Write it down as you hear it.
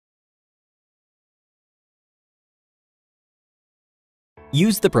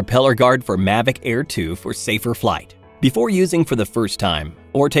Use the propeller guard for Mavic Air 2 for safer flight. Before using for the first time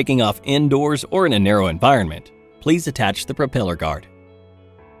or taking off indoors or in a narrow environment, please attach the propeller guard.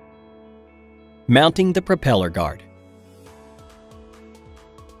 Mounting the propeller guard.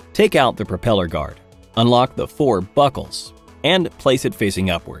 Take out the propeller guard, unlock the 4 buckles, and place it facing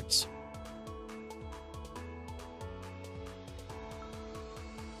upwards.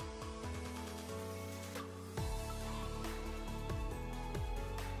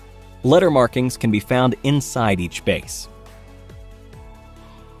 Letter markings can be found inside each base.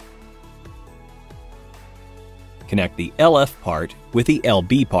 Connect the LF part with the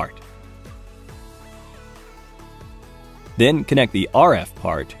LB part. Then connect the RF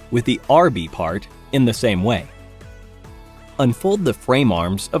part with the RB part in the same way. Unfold the frame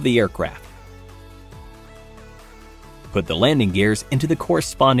arms of the aircraft. Put the landing gears into the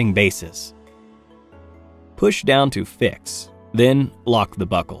corresponding bases. Push down to fix, then lock the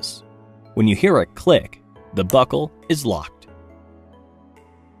buckles. When you hear a click, the buckle is locked.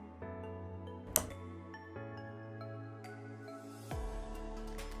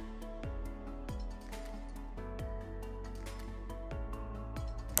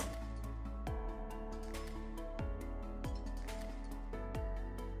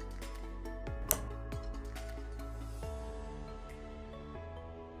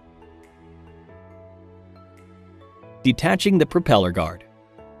 Detaching the propeller guard.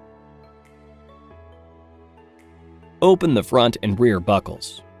 Open the front and rear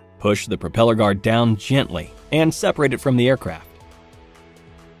buckles. Push the propeller guard down gently and separate it from the aircraft.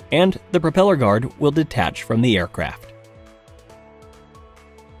 And the propeller guard will detach from the aircraft.